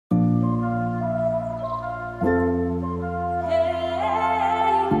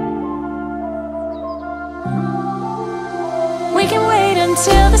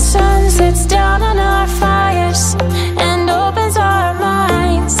until the sun sets down on our fires and opens our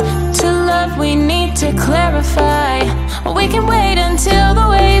minds to love we need to clarify. We can wait until the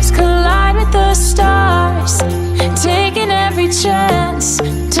waves collide with the stars, taking every chance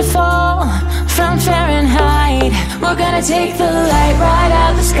to fall from Fahrenheit. We're gonna take the light right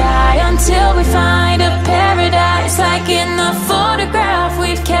out of the sky until we find a paradise, like in the photograph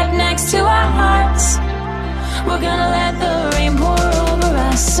we've kept next to our hearts. We're gonna let the rain pour over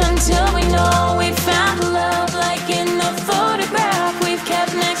us until we know we found love, like in the photograph we've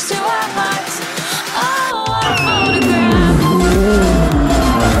kept next to our hearts. Oh, our photograph.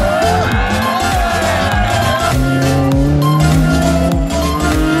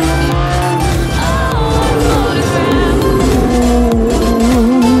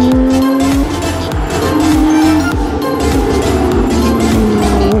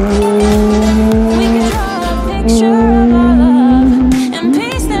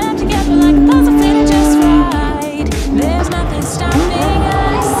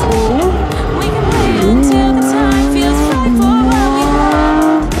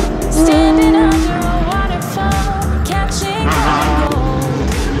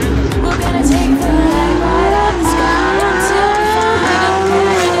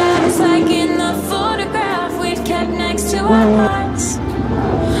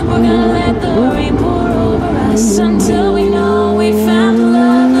 Until we know we found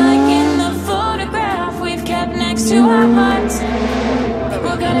love, like in the photograph we've kept next to our hearts.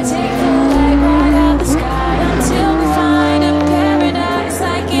 We're gonna take